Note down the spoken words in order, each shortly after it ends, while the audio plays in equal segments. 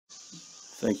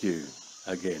Thank you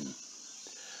again.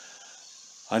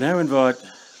 I now invite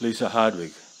Lisa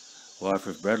Hartwick, wife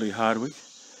of Bradley Hartwick,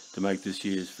 to make this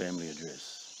year's family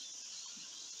address.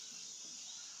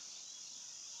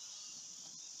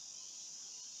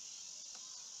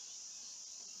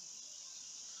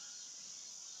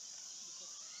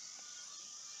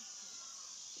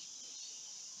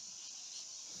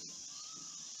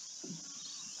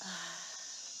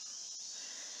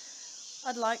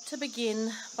 I'd like to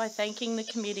begin by thanking the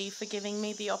committee for giving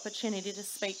me the opportunity to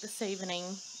speak this evening.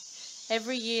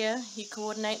 Every year, you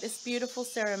coordinate this beautiful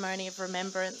ceremony of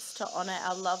remembrance to honour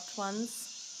our loved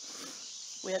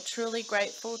ones. We are truly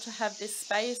grateful to have this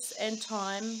space and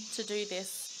time to do this.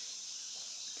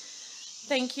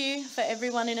 Thank you for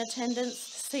everyone in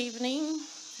attendance this evening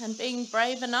and being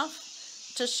brave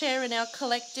enough to share in our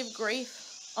collective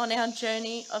grief on our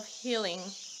journey of healing.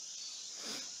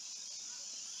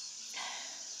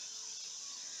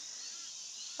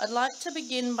 I'd like to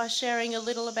begin by sharing a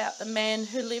little about the man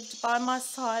who lived by my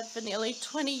side for nearly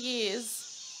 20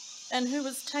 years and who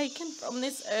was taken from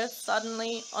this earth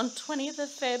suddenly on 20th of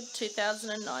Feb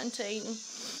 2019.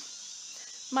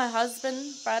 My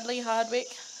husband, Bradley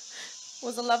Hartwick,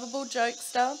 was a lovable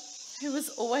jokester who was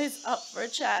always up for a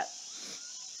chat.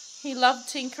 He loved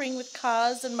tinkering with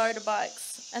cars and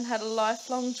motorbikes and had a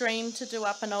lifelong dream to do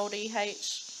up an old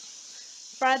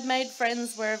EH. Brad made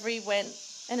friends wherever he went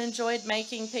and enjoyed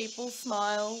making people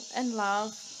smile and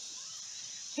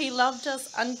laugh. He loved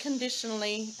us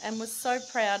unconditionally and was so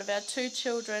proud of our two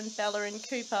children, Bella and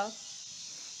Cooper.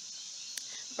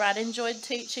 Brad enjoyed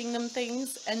teaching them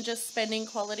things and just spending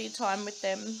quality time with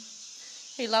them.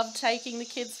 He loved taking the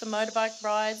kids for motorbike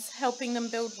rides, helping them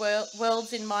build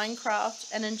worlds in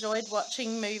Minecraft, and enjoyed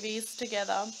watching movies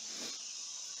together.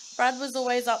 Brad was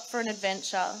always up for an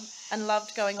adventure and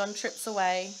loved going on trips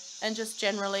away and just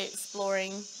generally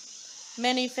exploring.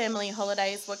 Many family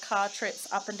holidays were car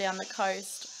trips up and down the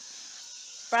coast.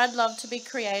 Brad loved to be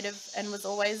creative and was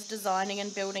always designing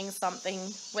and building something,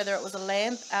 whether it was a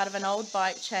lamp out of an old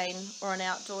bike chain or an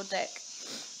outdoor deck.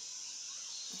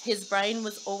 His brain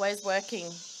was always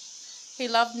working. He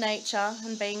loved nature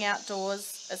and being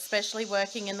outdoors, especially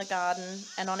working in the garden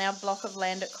and on our block of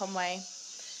land at Conway.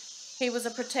 He was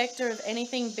a protector of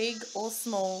anything big or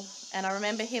small, and I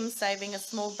remember him saving a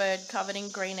small bird covered in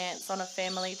green ants on a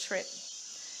family trip.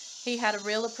 He had a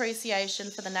real appreciation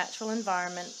for the natural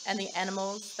environment and the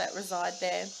animals that reside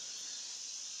there.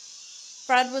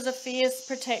 Brad was a fierce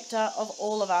protector of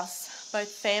all of us, both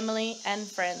family and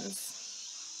friends.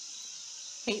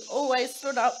 He always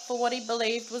stood up for what he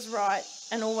believed was right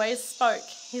and always spoke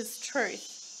his truth.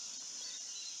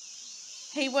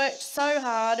 He worked so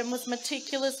hard and was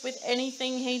meticulous with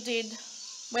anything he did,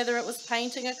 whether it was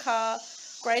painting a car,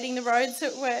 grading the roads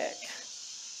at work,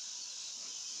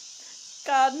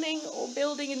 gardening, or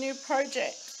building a new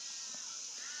project.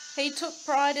 He took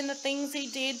pride in the things he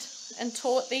did and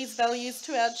taught these values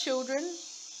to our children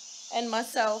and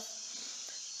myself.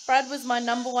 Brad was my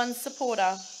 #1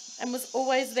 supporter and was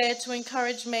always there to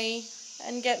encourage me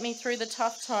and get me through the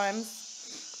tough times.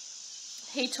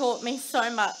 He taught me so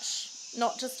much,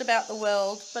 not just about the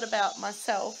world, but about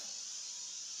myself.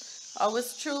 I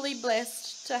was truly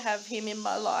blessed to have him in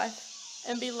my life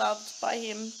and be loved by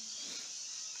him.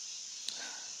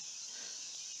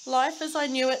 Life as I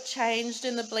knew it changed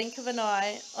in the blink of an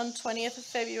eye on 20th of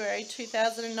February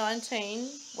 2019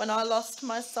 when I lost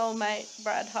my soulmate,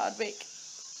 Brad Hartwick.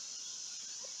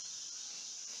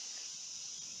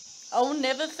 I'll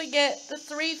never forget the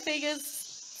 3 figures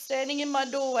standing in my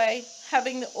doorway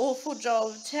having the awful job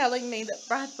of telling me that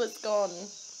Brad was gone.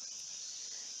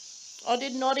 I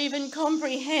did not even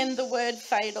comprehend the word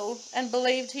fatal and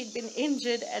believed he'd been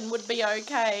injured and would be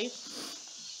okay.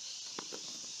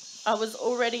 I was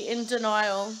already in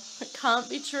denial. It can't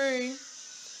be true.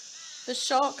 The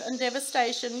shock and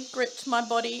devastation gripped my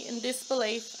body in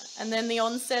disbelief, and then the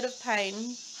onset of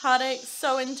pain. Heartache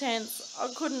so intense I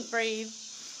couldn't breathe.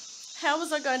 How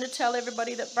was I going to tell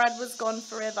everybody that Brad was gone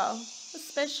forever,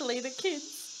 especially the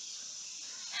kids?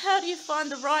 How do you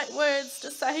find the right words to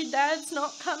say Dad's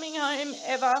not coming home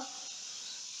ever?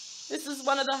 This is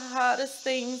one of the hardest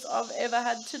things I've ever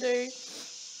had to do.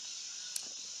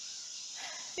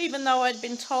 Even though I'd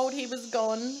been told he was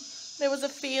gone, there was a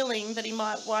feeling that he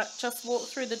might just walk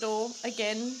through the door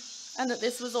again and that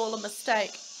this was all a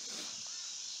mistake.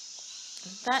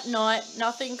 That night,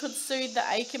 nothing could soothe the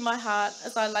ache in my heart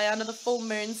as I lay under the full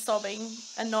moon sobbing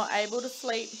and not able to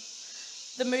sleep.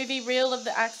 The movie reel of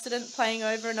the accident playing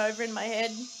over and over in my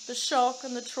head, the shock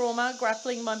and the trauma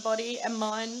grappling my body and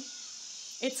mind.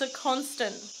 It's a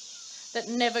constant that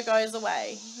never goes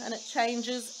away, and it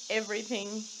changes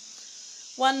everything.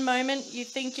 One moment you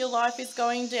think your life is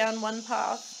going down one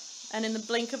path, and in the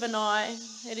blink of an eye,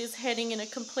 it is heading in a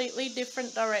completely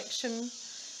different direction,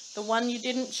 the one you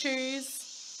didn't choose,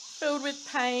 filled with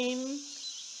pain,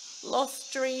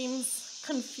 lost dreams,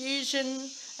 confusion,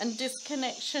 and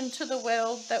disconnection to the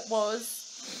world that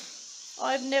was.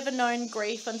 I've never known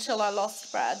grief until I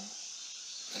lost Brad.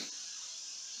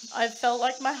 I felt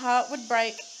like my heart would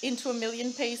break into a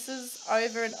million pieces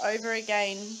over and over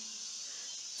again.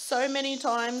 So many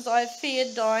times I've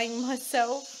feared dying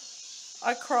myself.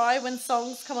 I cry when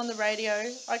songs come on the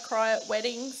radio. I cry at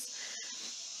weddings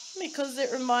because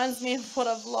it reminds me of what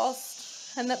I've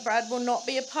lost and that Brad will not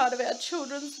be a part of our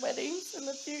children's weddings in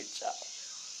the future.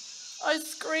 I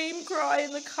scream, cry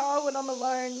in the car when I'm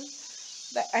alone,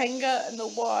 the anger and the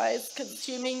whys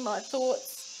consuming my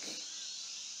thoughts.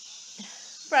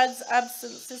 Brad's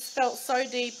absence is felt so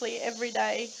deeply every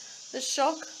day. The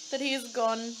shock that he is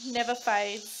gone never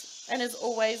fades and is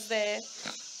always there.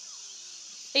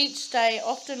 Each day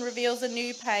often reveals a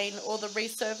new pain or the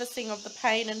resurfacing of the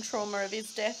pain and trauma of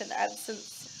his death and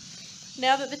absence.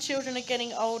 Now that the children are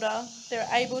getting older, they're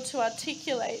able to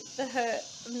articulate the hurt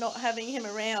of not having him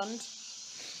around.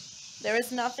 There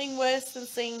is nothing worse than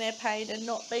seeing their pain and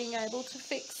not being able to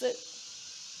fix it.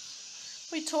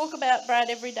 We talk about Brad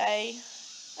every day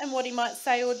and what he might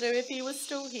say or do if he was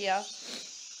still here.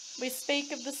 We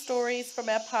speak of the stories from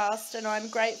our past, and I'm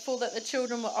grateful that the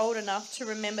children were old enough to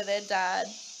remember their dad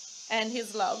and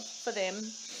his love for them.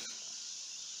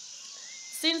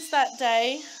 Since that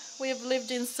day, we have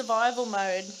lived in survival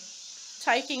mode,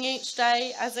 taking each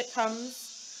day as it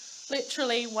comes,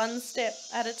 literally one step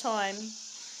at a time.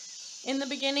 In the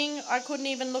beginning, I couldn't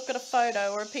even look at a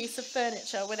photo or a piece of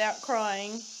furniture without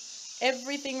crying.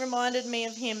 Everything reminded me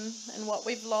of him and what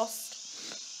we've lost.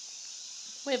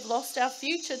 We've lost our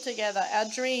future together, our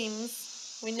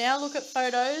dreams. We now look at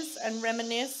photos and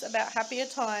reminisce about happier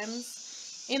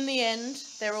times. In the end,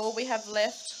 they're all we have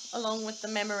left, along with the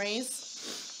memories.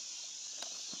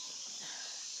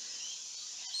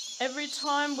 Every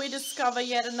time we discover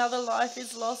yet another life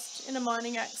is lost in a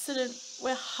mining accident,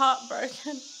 we're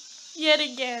heartbroken, yet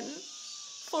again,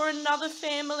 for another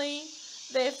family,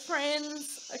 their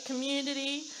friends, a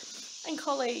community, and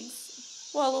colleagues,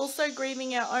 while also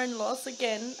grieving our own loss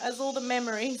again as all the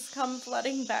memories come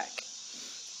flooding back.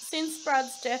 Since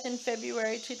Brad's death in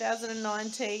February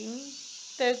 2019,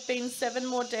 there have been 7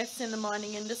 more deaths in the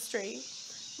mining industry.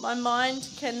 My mind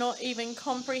cannot even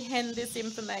comprehend this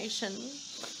information.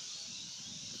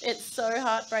 It's so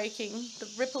heartbreaking, the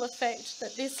ripple effect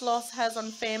that this loss has on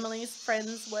families,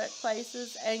 friends,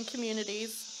 workplaces, and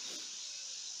communities.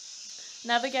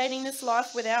 Navigating this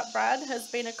life without Brad has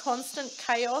been a constant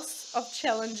chaos of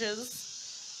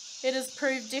challenges. It has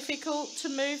proved difficult to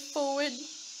move forward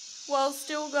while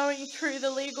still going through the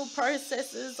legal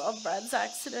processes of Brad's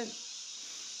accident.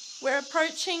 We're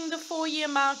approaching the 4-year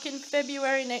mark in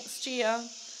February next year,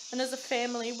 and as a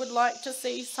family would like to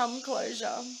see some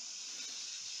closure.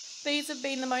 These have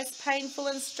been the most painful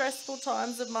and stressful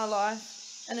times of my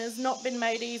life, and it has not been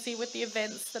made easy with the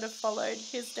events that have followed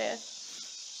his death.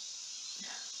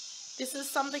 This is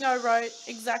something I wrote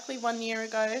exactly 1 year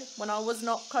ago when I was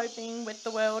not coping with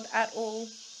the world at all.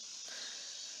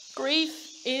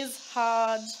 Grief is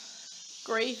hard.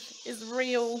 Grief is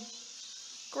real.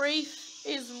 Grief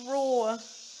is raw.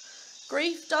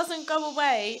 Grief doesn't go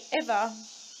away, ever.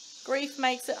 Grief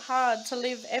makes it hard to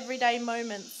live everyday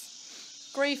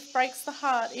moments. Grief breaks the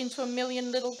heart into a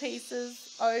million little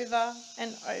pieces over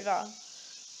and over.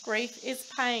 Grief is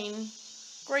pain.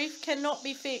 Grief cannot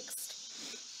be fixed.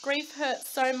 Grief hurts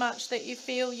so much that you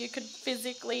feel you could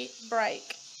physically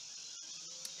break.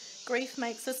 Grief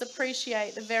makes us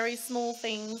appreciate the very small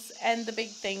things and the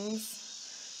big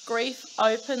things. Grief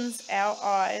opens our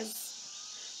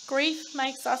eyes. Grief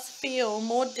makes us feel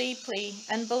more deeply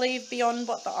and believe beyond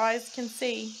what the eyes can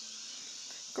see.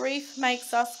 Grief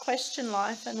makes us question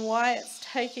life and why it's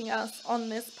taking us on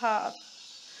this path.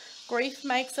 Grief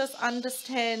makes us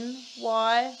understand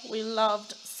why we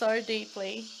loved so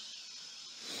deeply.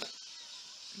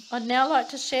 I'd now like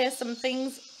to share some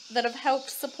things that have helped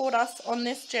support us on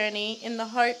this journey in the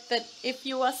hope that if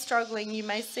you are struggling, you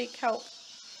may seek help.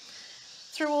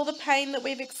 Through all the pain that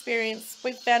we've experienced,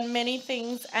 we've found many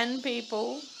things and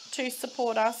people to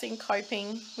support us in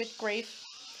coping with grief.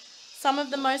 Some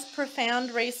of the most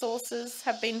profound resources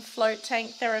have been float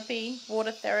tank therapy,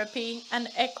 water therapy, and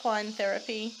equine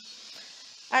therapy.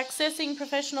 Accessing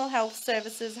professional health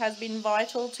services has been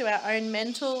vital to our own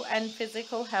mental and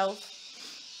physical health,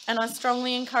 and I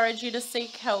strongly encourage you to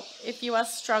seek help if you are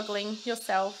struggling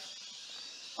yourself.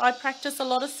 I practice a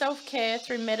lot of self-care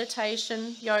through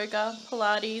meditation, yoga,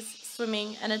 Pilates,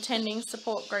 swimming, and attending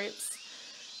support groups.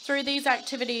 Through these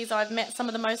activities, I've met some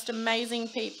of the most amazing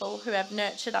people who have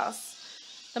nurtured us.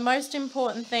 The most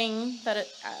important thing that it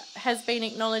has been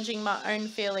acknowledging my own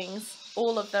feelings,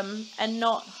 all of them, and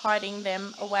not hiding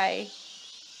them away.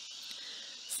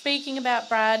 Speaking about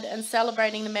Brad and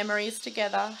celebrating the memories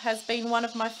together has been one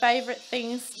of my favourite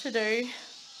things to do,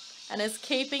 and is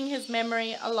keeping his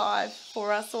memory alive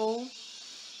for us all.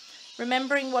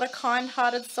 Remembering what a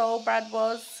kind-hearted soul Brad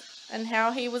was, and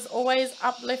how he was always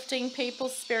uplifting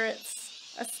people's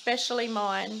spirits, especially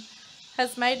mine,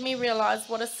 has made me realise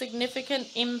what a significant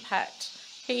impact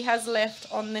he has left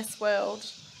on this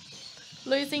world.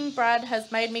 Losing Brad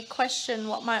has made me question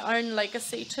what my own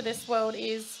legacy to this world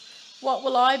is. What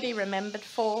will I be remembered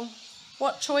for?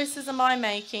 What choices am I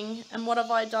making, and what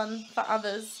have I done for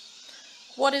others?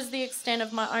 What is the extent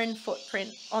of my own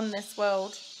footprint on this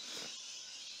world?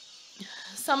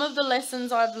 Some of the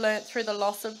lessons I've learnt through the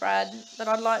loss of Brad that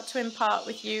I'd like to impart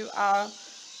with you are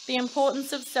the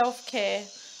importance of self-care.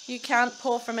 You can't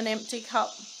pour from an empty cup,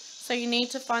 so you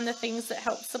need to find the things that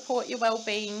help support your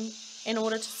well-being in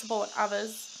order to support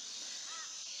others.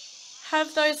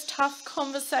 Have those tough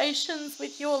conversations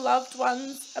with your loved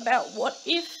ones about what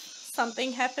if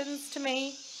something happens to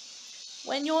me.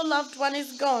 When your loved one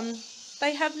is gone,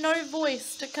 they have no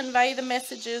voice to convey the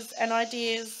messages and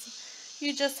ideas.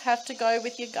 You just have to go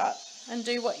with your gut and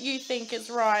do what you think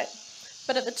is right.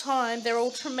 But at the time, they're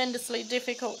all tremendously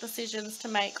difficult decisions to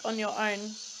make on your own.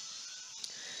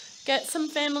 Get some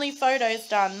family photos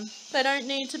done. They don't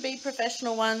need to be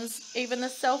professional ones. Even the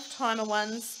self-timer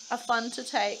ones are fun to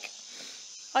take.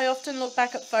 I often look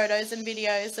back at photos and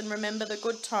videos and remember the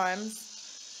good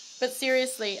times. But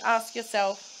seriously, ask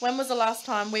yourself, when was the last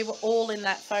time we were all in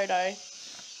that photo?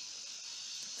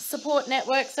 Support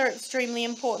networks are extremely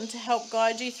important to help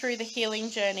guide you through the healing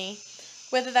journey,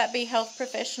 whether that be health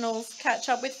professionals, catch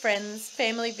up with friends,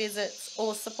 family visits,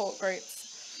 or support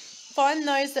groups. Find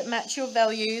those that match your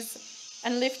values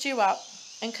and lift you up,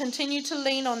 and continue to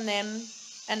lean on them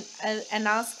and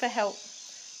ask for help.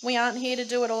 We aren't here to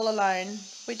do it all alone.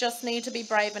 We just need to be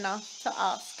brave enough to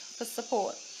ask for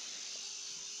support.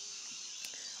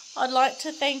 I'd like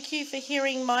to thank you for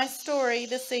hearing my story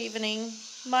this evening.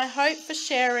 My hope for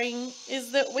sharing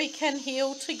is that we can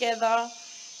heal together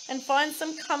and find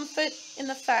some comfort in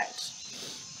the fact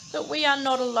that we are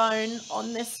not alone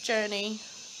on this journey.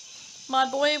 My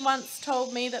boy once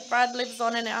told me that Brad lives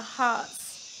on in our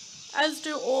hearts, as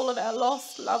do all of our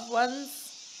lost loved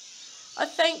ones. I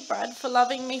thank Brad for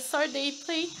loving me so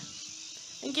deeply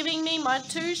and giving me my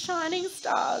two shining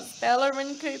stars, Bella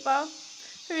and Cooper,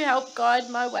 who help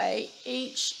guide my way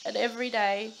each and every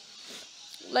day.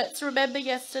 Let's remember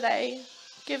yesterday,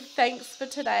 give thanks for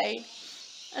today,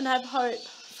 and have hope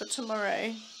for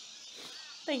tomorrow.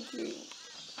 Thank you.